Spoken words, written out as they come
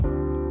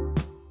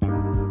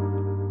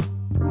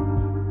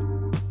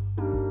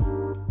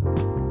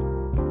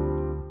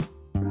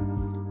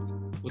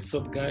What's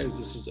up, guys?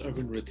 This is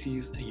Urban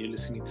Ratiz, and you're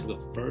listening to the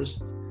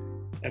first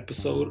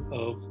episode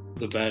of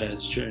the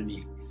Badass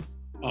Journey.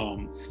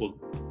 Well,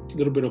 a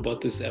little bit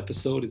about this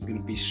episode is going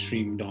to be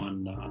streamed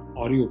on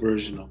audio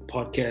version of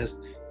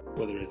podcast,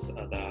 whether it's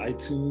the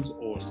iTunes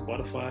or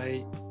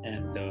Spotify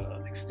and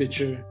like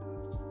Stitcher,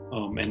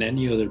 and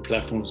any other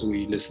platforms where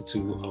you listen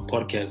to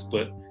podcasts.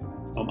 But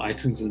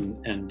iTunes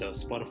and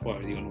Spotify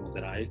are the only ones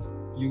that I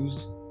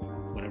use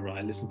whenever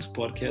I listen to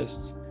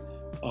podcasts.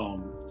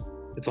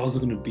 It's also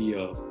going to be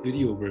a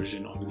video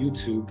version on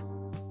YouTube.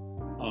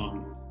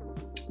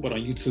 But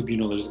on YouTube,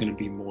 there's going to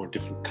be more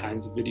different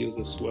kinds of videos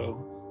as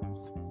well.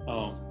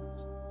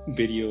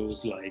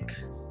 Videos like,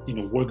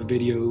 work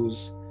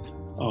videos,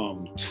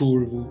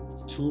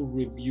 tour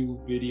review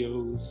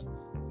videos,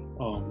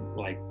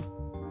 like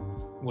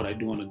what I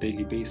do on a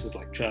daily basis,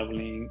 like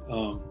traveling,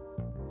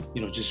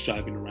 just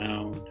driving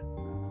around,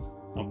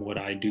 what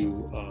I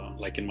do,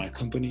 like in my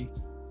company.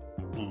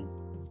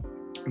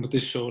 With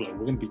this show, like,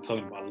 we're going to be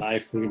talking about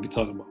life, we're going to be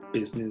talking about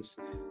business,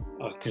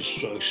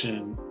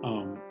 construction,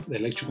 the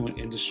electrical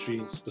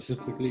industry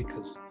specifically,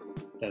 because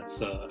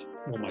that's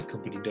what my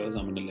company does.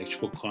 I'm an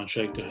electrical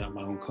contractor, I have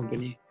my own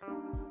company.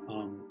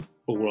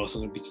 But we're also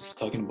going to be just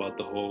talking about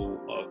the whole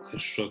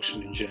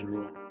construction in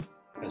general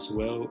as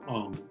well.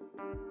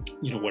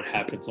 What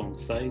happens on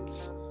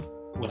sites,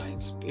 what I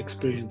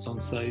experience on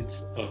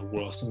sites.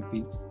 We're also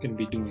going to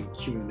be doing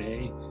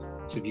Q&A.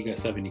 So if you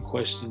guys have any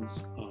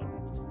questions,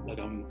 like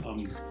I'm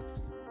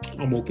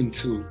open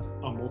to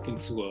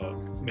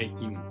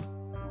making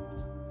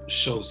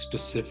shows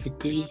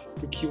specifically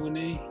for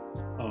Q&A.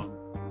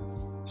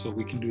 So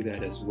we can do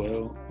that as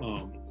well.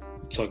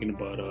 Talking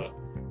about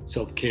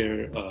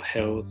self-care,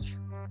 health,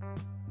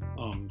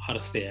 how to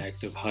stay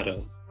active, how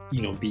to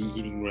be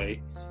eating right,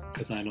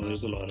 because I know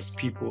there's a lot of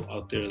people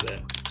out there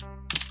that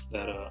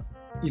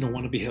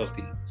want to be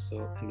healthy.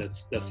 So, and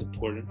that's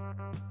important,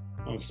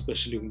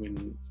 especially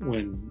when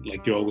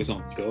like you're always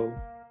on the go.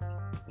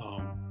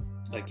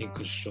 Like in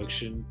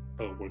construction,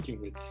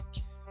 working with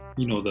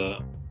the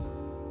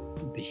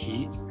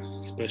heat,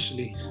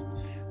 especially,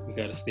 we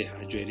gotta stay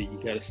hydrated. You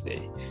gotta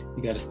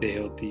stay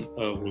healthy.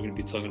 We're gonna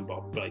be talking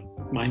about like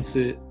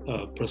mindset,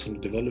 personal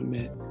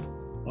development,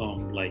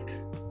 like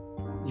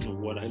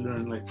what I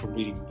learned like from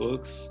reading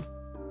books.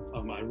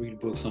 I read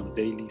books on a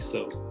daily,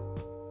 so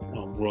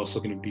we're also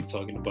gonna be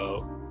talking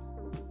about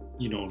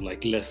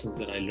like lessons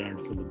that I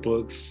learned from the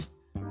books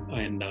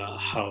and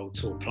how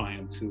to apply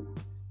them to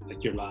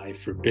like your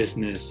life or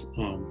business,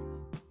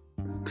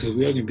 because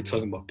we are going to be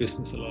talking about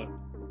business a lot,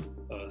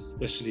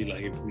 especially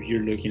like if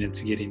you're looking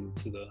into getting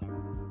into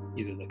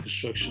either the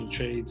construction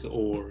trades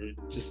or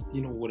just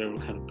whatever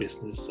kind of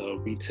business,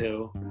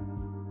 retail,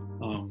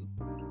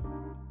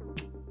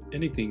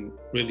 anything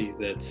really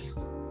that's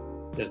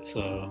going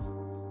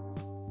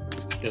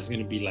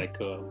to be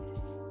like a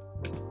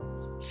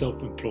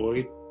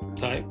self-employed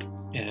type,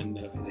 and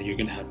you're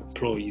going to have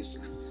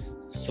employees.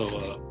 So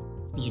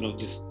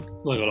just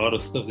like a lot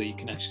of stuff that you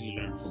can actually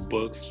learn from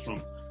books,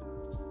 from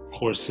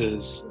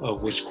courses,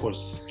 which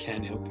courses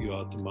can help you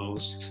out the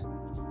most,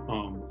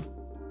 and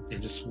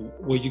just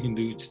what you can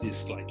do to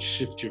just like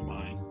shift your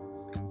mind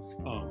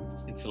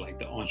into like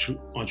the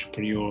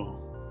entrepreneur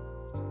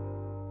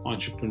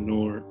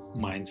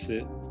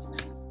mindset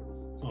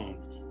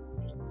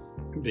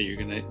that you're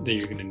gonna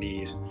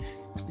need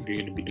if you're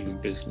gonna be doing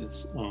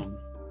business. A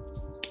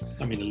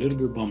little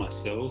bit about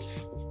myself.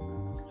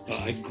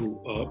 I grew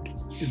up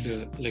in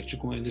the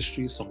electrical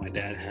industry, so my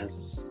dad has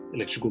this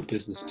electrical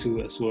business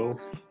too as well,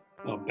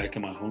 back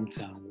in my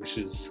hometown, which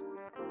is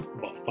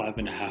about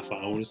 5.5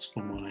 hours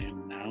from where I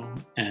am now,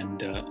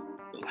 and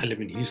I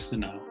live in Houston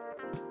now.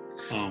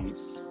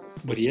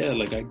 But yeah,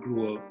 like I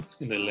grew up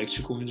in the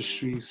electrical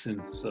industry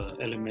since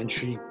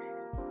elementary,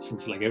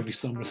 since like every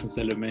summer,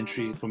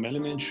 from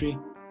elementary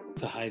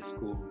to high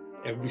school,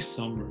 every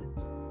summer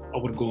I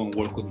would go and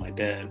work with my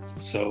dad.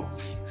 So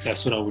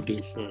that's what I would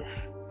do for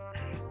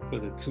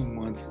the 2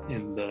 months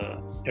in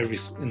the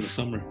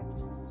summer,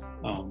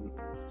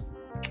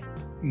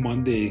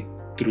 Monday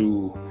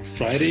through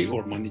Friday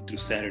or Monday through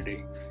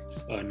Saturday,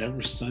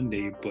 never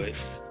Sunday, but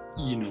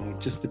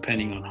just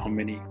depending on how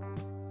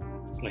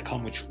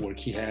much work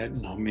he had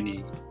and how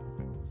many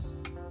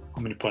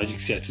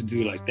projects he had to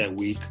do like that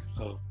week,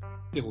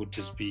 it would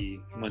just be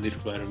Monday to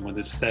Friday,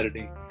 Monday to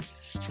Saturday.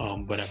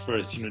 But at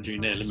first, during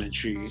the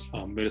elementary,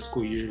 middle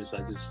school years,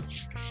 I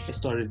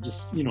started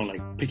just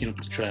like picking up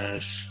the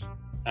trash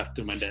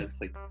after my dad's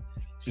like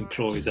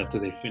employees, after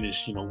they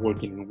finish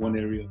working in one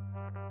area,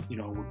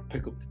 would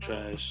pick up the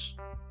trash,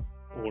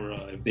 or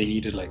if they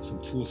needed like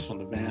some tools from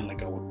the van,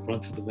 like I would run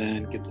to the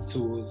van, get the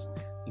tools,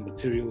 the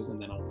materials,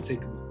 and then I would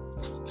take them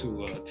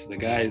to the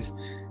guys.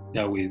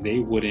 That way they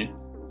wouldn't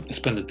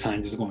spend the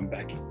time just going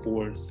back and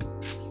forth.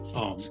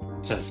 So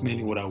that's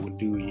mainly what I would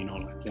do,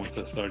 like once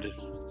I started.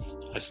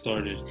 So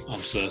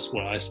that's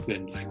where I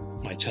spent like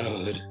my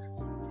childhood,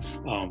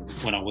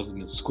 when I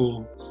wasn't in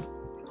school.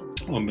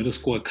 Middle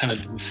school, I kind of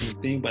did the same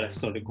thing, but I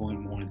started going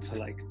more into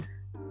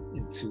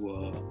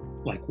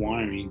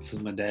wiring,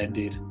 since my dad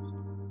did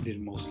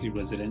did mostly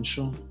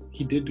residential.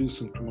 He did do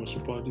some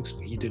commercial projects,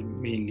 but he did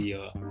mainly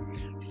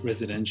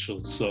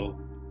residential. So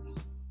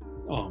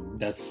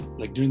that's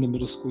like during the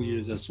middle school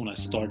years, that's when I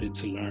started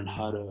to learn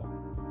how to,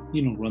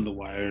 run the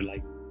wire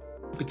like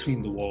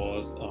between the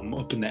walls,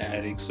 up in the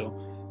attic. So,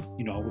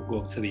 I would go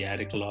up to the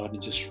attic a lot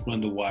and just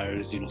run the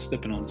wires,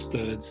 stepping on the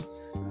studs.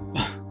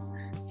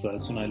 So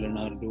that's when I learned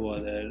how to do all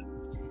that.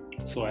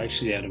 So I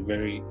actually, at a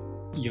very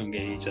young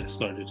age, I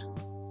started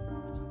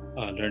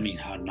learning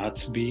how not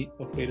to be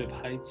afraid of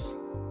heights.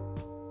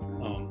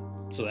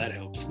 So that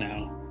helps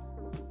now.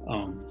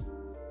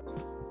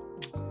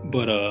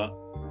 But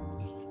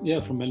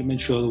from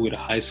elementary all the way to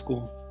high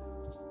school,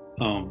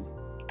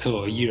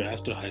 till a year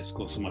after high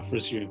school, so my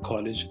first year in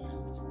college,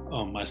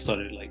 I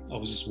started I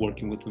was just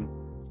working with them.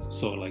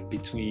 So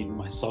between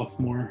my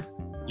sophomore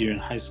year in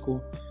high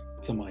school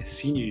to my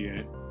senior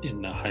year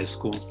in high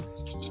school,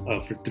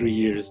 for 3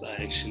 years, I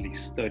actually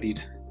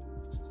studied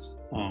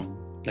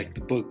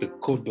the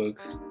code book.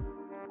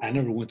 I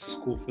never went to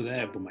school for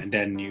that, but my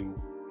dad knew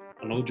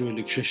an older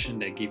electrician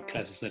that gave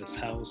classes at his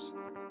house.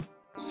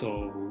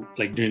 So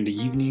during the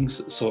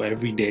evenings, so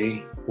every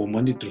day,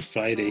 Monday through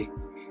Friday,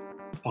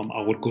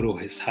 I would go to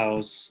his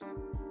house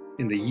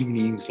in the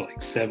evenings,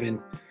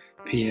 7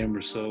 p.m.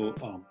 or so,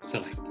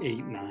 to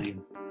 8,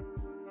 9,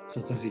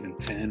 sometimes even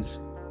 10.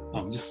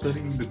 Just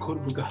studying the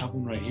code book. I have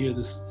one right here.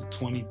 This is the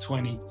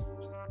 2020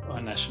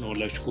 National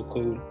Electrical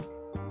Code.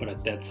 But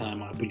at that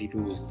time, I believe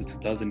it was the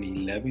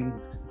 2011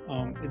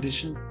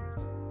 edition.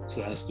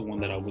 So that's the one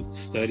that I would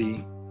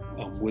study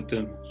with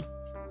him.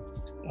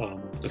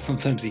 But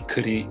sometimes he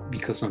couldn't,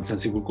 because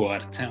sometimes he would go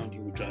out of town. He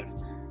would drive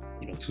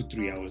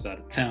 2-3 hours out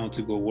of town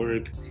to go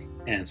work,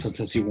 and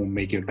sometimes he won't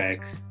make it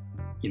back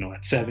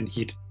at 7.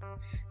 He'd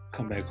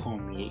come back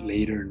home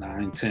later,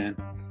 9, 10.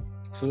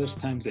 So there's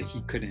times that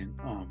he couldn't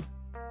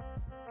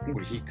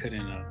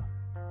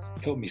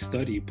help me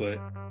study. But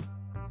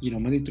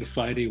Monday through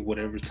Friday,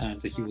 whatever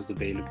times that he was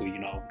available,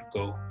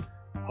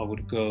 I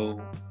would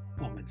go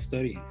and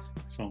study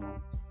from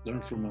him,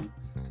 learn from him.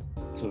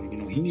 So he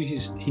knew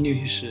his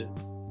shit.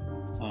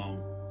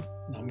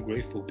 I'm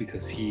grateful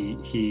because he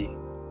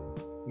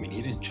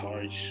didn't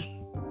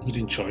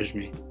charge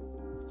me.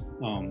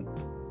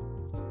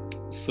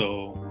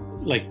 So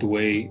the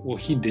way,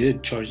 he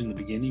did charge in the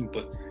beginning,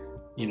 but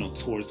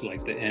towards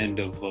the end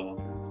of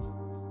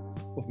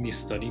me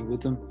studying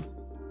with him,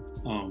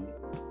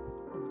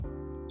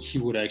 he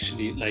would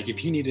actually, if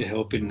he needed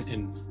help in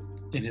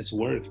his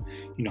work,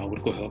 I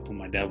would go help him.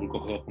 My dad would go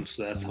help him.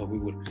 So that's how we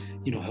would,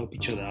 help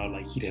each other out.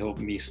 He'd help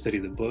me study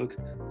the book,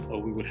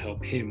 or we would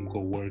help him go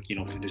work,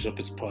 finish up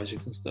his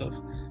projects and stuff.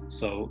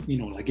 So,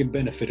 it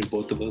benefited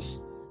both of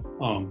us,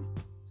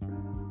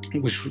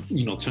 which,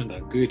 turned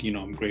out good.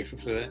 I'm grateful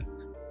for that.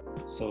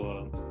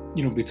 So,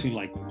 between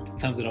the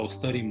times that I was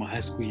studying my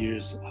high school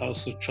years, I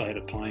also tried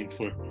applying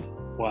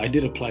I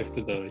did apply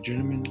for the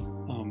journeyman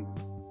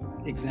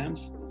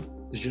exams,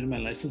 the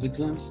journeyman license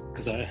exams,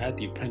 because I had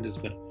the apprentice,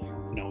 but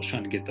I was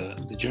trying to get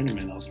the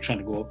journeyman. I was trying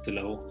to go up the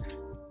level.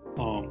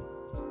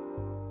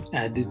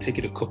 I did take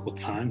it a couple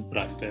times, but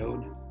I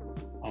failed.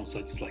 So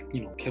I just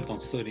kept on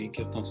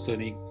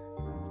studying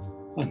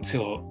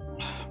until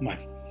my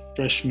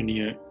freshman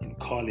year in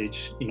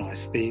college. I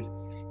stayed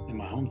in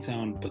my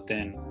hometown, but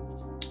then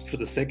for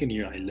the second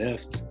year I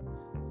left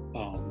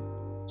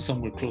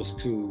somewhere close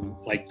to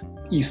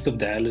east of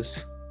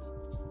Dallas,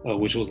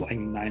 which was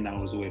 9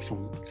 hours away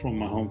from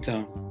my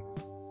hometown,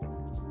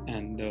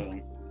 and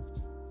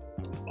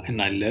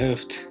I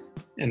left,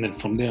 and then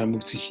from there I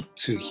moved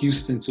to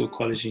Houston, to a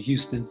college in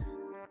Houston.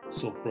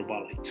 So for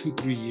about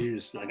 2-3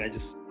 years, I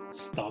just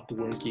stopped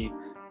working,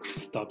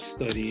 stopped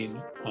studying.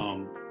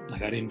 I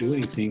didn't do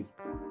anything.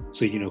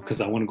 So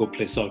because I want to go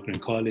play soccer in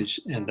college,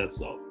 and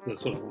that's what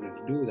I wanted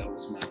to do. That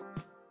was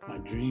my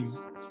dream.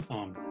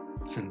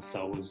 Since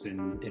I was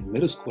in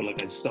middle school, I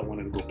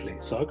wanted to go play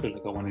soccer.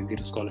 I wanted to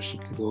get a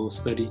scholarship to go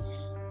study,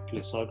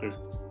 play soccer.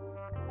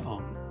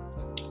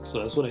 So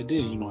that's what I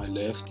did.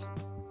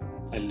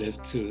 I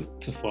left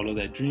to follow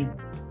that dream.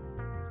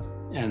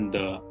 And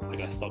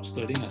I stopped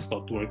studying, I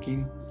stopped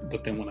working.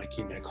 But then when I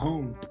came back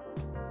home,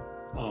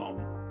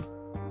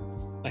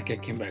 I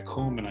came back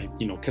home and I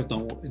kept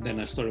on. And then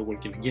I started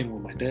working again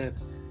with my dad.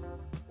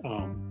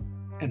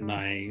 And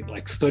I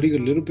studied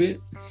a little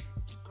bit.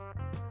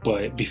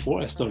 But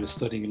before I started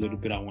studying a little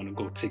bit, I want to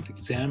go take the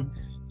exam,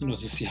 to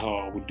see how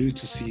I would do,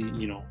 to see,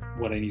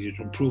 what I needed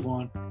to improve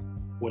on,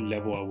 what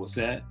level I was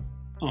at.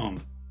 I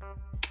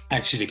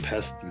actually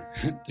passed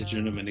the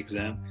journeyman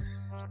exam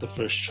the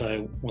first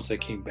try once I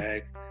came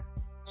back.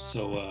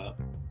 So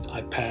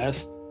I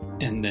passed,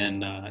 and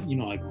then,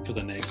 for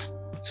the next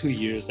 2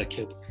 years, I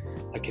kept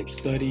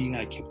studying,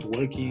 I kept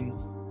working,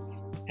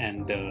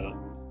 and,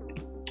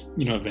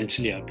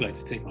 eventually I applied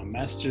to take my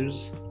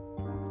master's.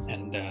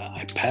 And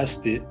I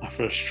passed it my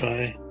first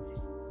try.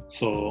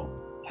 So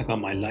I got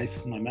my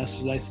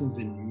master's license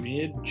in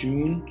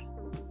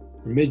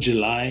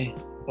mid-July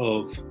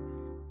of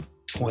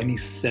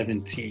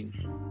 2017.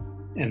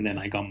 And then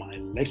I got my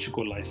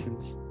electrical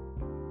license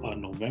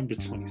November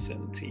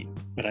 2017,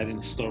 but I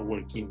didn't start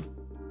working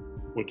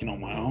on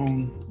my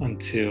own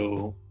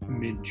until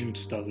mid-June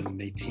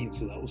 2018.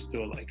 So that was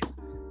still like,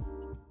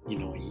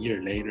 a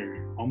year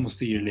later,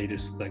 almost a year later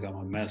since I got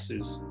my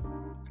master's.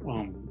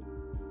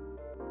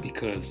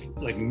 Because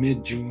like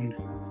mid-June,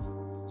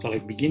 so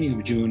like beginning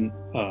of June,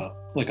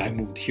 like I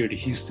moved here to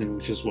Houston,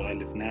 which is where I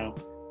live now.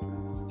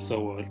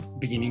 So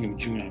beginning of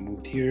June, I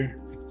moved here,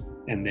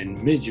 and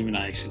then mid-June,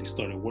 I actually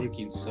started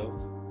working. So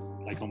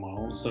like on my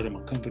own, started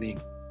my company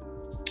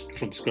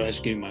from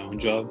scratch, getting my own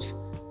jobs.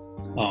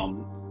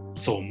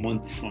 So a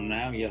month from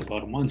now,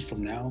 about a month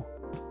from now,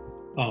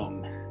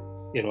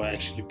 it'll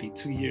actually be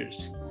 2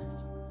 years.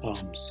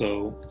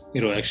 So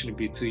it'll actually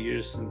be 2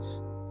 years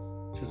since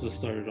I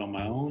started on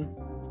my own,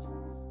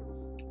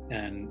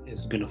 and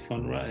it's been a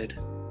fun ride.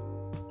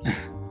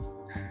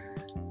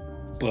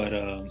 but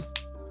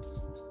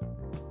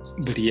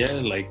yeah,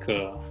 like,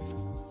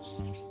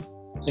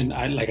 and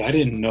I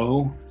didn't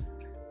know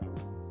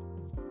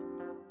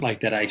like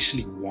that I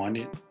actually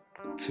wanted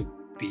to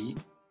be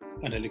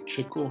an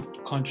electrical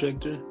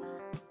contractor.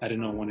 I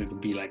didn't know I wanted to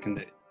be like in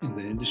the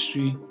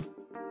industry.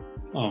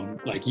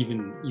 Like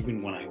even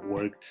when I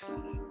worked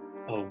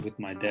with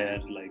my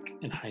dad, like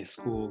in high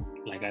school,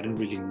 like I didn't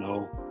really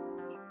know.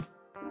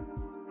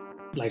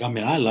 Like, I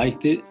mean, I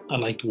liked it. I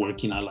liked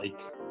working. I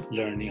liked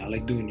learning. I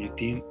like doing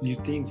new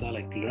things. I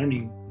like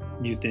learning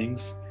new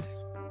things.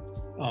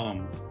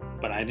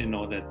 But I didn't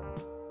know that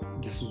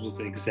this was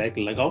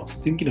exactly, like, I was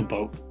thinking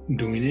about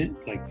doing it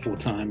like full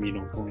time,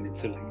 going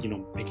into like,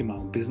 making my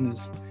own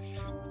business,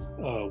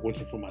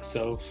 working for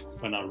myself,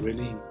 but not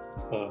really,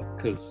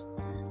 because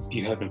if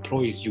you have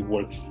employees, you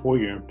work for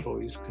your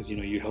employees, because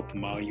you help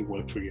them out, you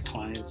work for your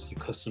clients, your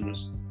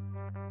customers,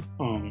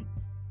 and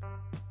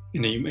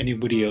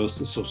anybody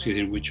else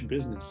associated with your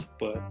business.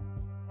 But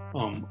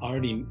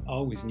I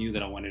always knew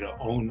that I wanted to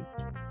own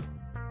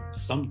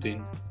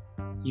something,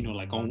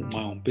 like own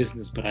my own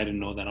business, but I didn't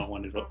know that I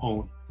wanted to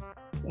own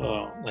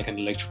like an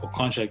electrical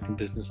contracting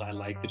business. I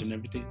liked it and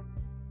everything,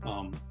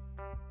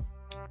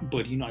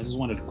 but I just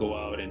wanted to go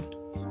out and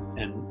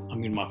I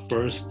mean, my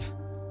first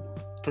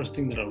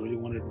thing that I really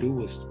wanted to do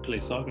was play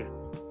soccer,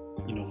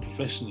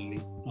 professionally.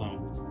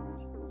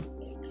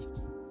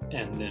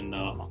 And then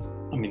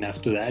I mean,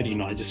 after that,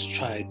 I just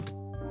tried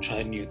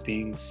new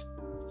things.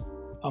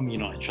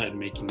 I tried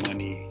making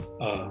money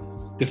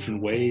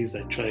different ways.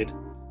 I tried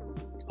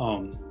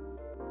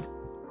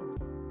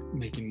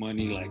making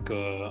money like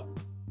the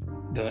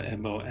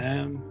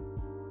MLM.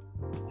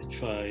 I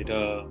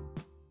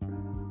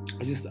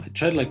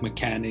tried like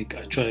mechanic.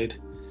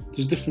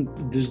 There's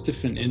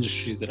different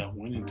industries that I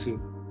went into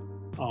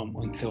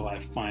until I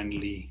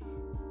finally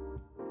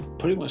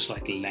pretty much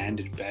like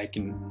landed back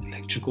in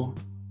electrical.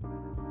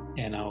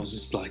 And I was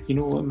just like, you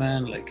know what,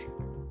 man, like,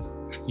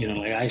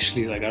 like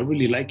actually, like I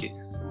really like it.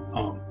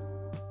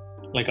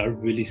 Like I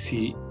really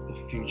see a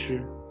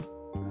future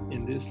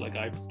in this. Like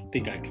I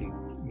think I can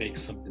make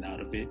something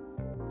out of it.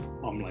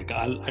 Like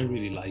I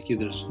really like it.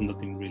 There's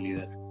nothing really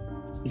that,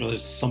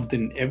 there's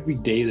something every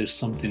day. There's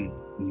something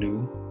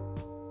new.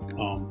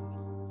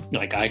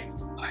 Like I'm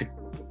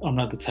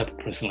not the type of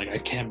person, like I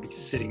can't be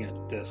sitting at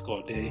a desk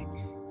all day.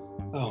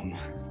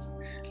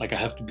 Like I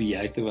have to be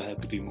active. I have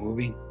to be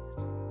moving.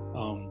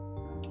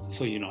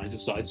 So I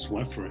just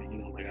went for it.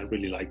 Like I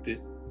really liked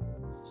it.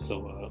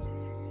 So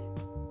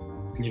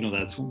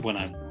that's when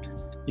I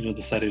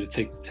decided to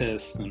take the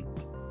test and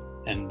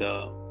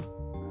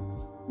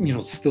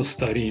still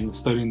studying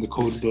the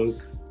code book,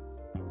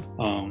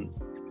 and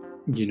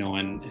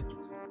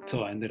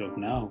until I ended up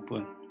now.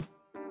 But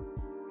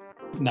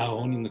now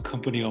owning the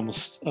company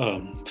almost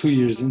 2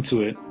 years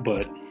into it.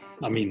 But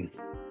I mean,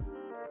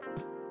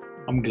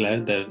 I'm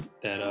glad that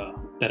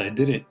I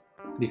did it,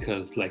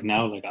 because like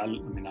now, like I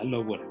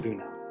love what I do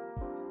now.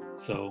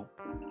 So,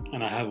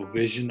 and I have a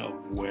vision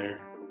of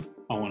where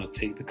I want to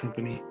take the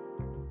company.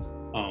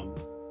 And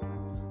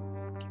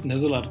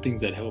there's a lot of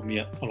things that help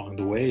me along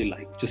the way,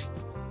 like just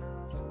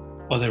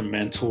other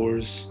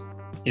mentors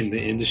in the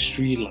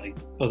industry, like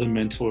other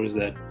mentors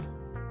that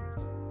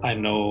I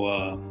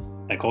know,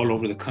 like all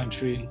over the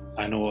country.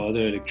 I know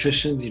other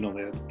electricians,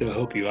 they'll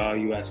help you out.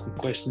 You ask them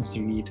questions,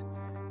 you need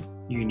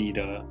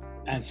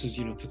answers,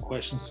 to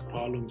questions, to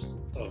problems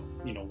of,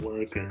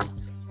 work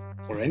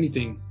or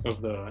anything of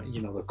the,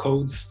 the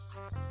codes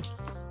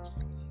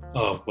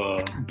of,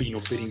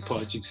 bidding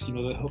projects,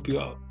 they'll help you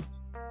out.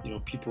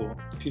 People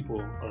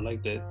are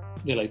like that.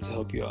 They like to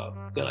help you out.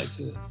 They like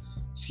to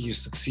see you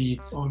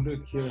succeed. Oh,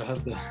 look here, I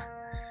have the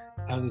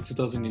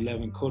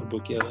 2011 code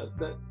book. Yeah,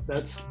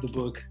 that's the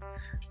book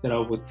that I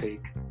would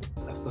take.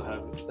 I still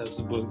have it. That's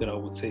the book that I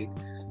would take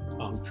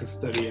to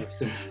study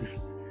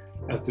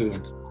after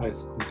high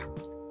school,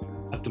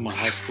 after my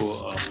high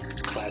school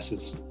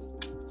classes.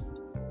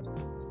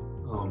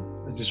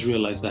 I just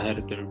realized I had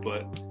it there,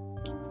 but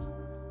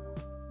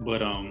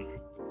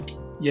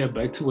yeah,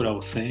 back to what I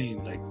was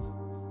saying, like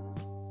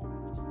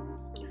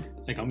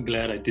I'm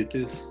glad I did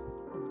this.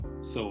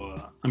 So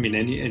I mean,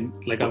 and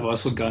like I've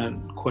also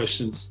gotten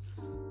questions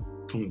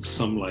from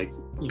some like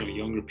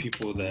younger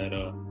people that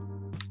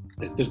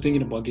they're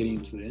thinking about getting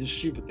into the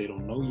industry, but they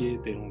don't know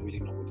yet. They don't really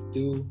know what to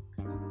do.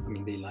 I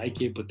mean, they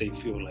like it, but they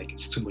feel like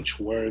it's too much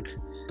work.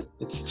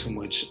 It's too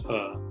much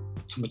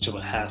of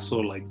a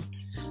hassle. Like,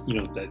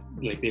 that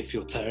like they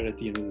feel tired at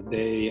the end of the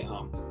day.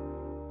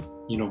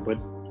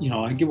 But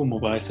I give them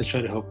advice. I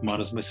try to help them out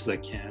as much as I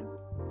can,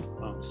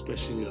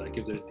 especially like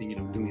if they're thinking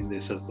of doing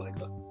this as like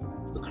a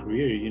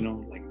career.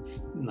 Like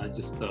it's not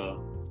just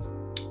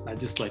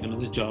like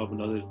another job,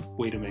 another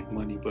way to make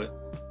money, but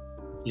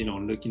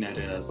looking at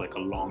it as like a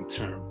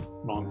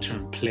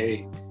long-term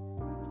play,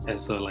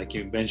 as like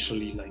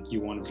eventually like you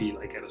want to be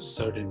like at a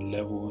certain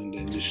level in the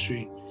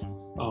industry,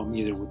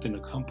 either within a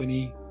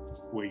company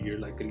where you're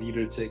like a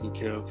leader taking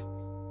care of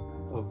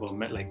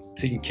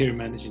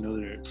managing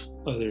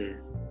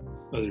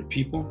other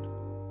people,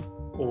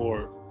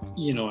 or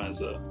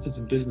as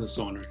a business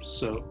owner.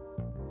 So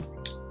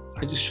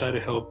I just try to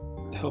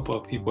help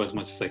out people as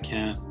much as I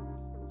can.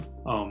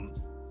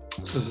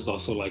 So this is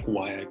also like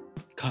why I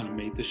kind of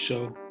made the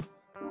show,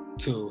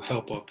 to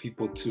help out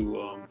people,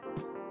 to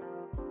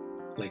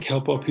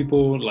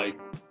like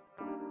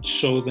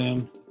show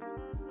them,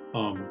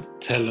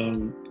 tell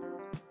them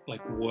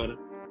like what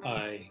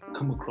I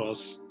come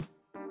across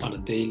on a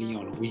daily,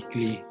 on a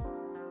weekly,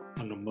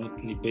 on a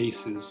monthly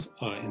basis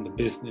in the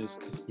business,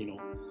 because you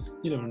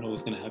never know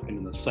what's going to happen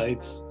in the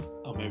sites.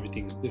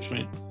 Everything is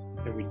different,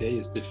 every day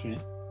is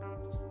different.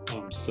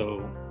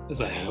 So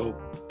as I help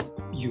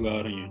you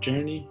out on your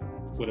journey,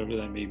 whatever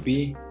that may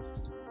be,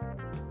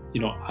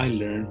 I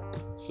learn.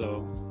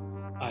 So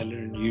I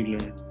learn, you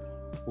learn,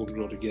 we'll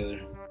grow together.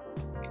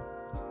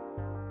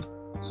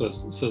 So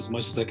as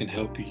much as I can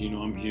help you,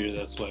 I'm here.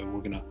 That's why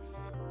we're gonna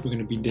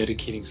be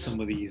dedicating some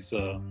of these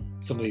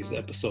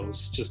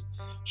episodes just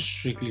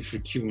strictly for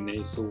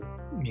Q&A. So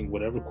I mean,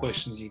 whatever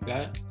questions you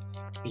got,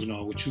 I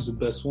will choose the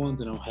best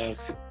ones, and I'll have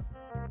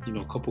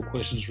a couple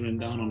questions written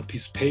down on a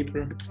piece of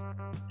paper,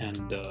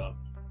 and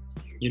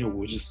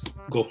we'll just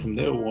go from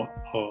there.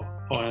 I'll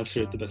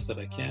answer it the best that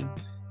I can,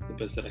 the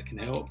best that I can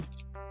help.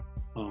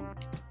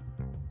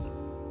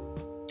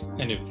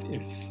 And if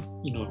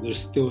there's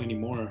still any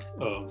more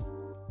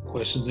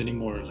questions, any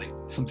more like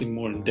something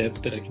more in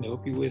depth that I can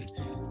help you with,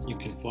 you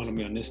can follow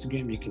me on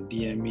Instagram. You can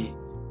DM me.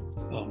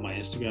 My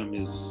Instagram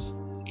is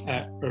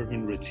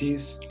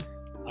 @IrvinRetiz,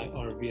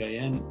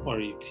 IrvinRetiz.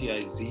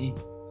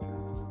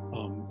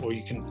 Or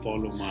you can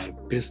follow my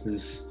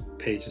business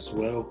page as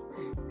well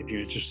if you're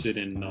interested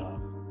in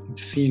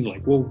just seeing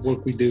like what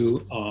work we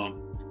do.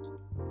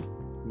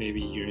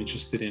 Maybe you're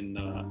interested in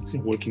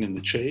working in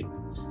the trade.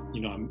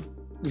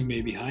 We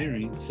may be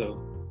hiring, so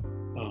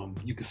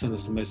you can send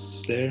us a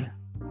message there,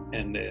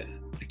 and the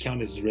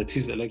account is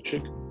Retiz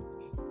Electric.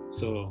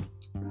 So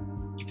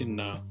you can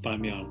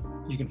find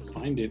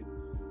it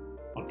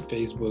on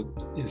Facebook,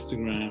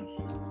 Instagram,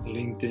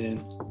 LinkedIn,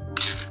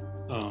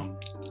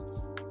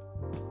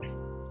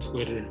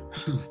 Twitter.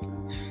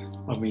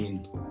 I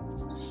mean,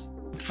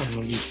 I don't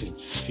know if you can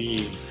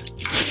see,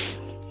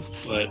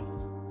 but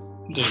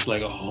there's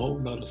like a whole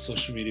lot of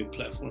social media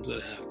platforms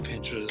that have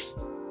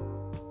Pinterest,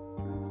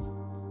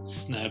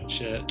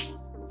 Snapchat.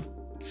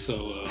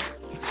 So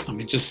I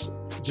mean, just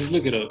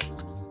look it up,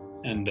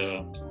 and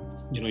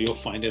you'll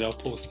find it. I'll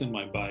post in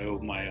my bio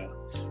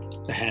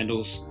the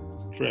handles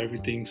for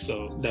everything,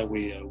 so that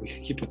way we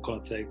can keep in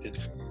contact, and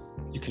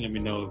you can let me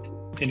know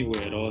if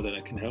anywhere at all that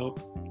I can help.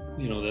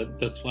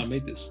 That's why I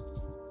made this.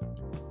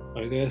 All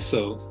right, guys.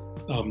 So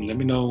let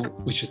me know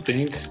what you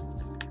think.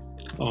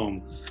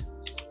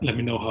 Let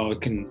me know how I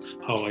can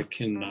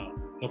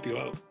help you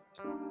out.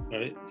 All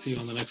right. See you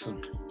on the next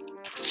one.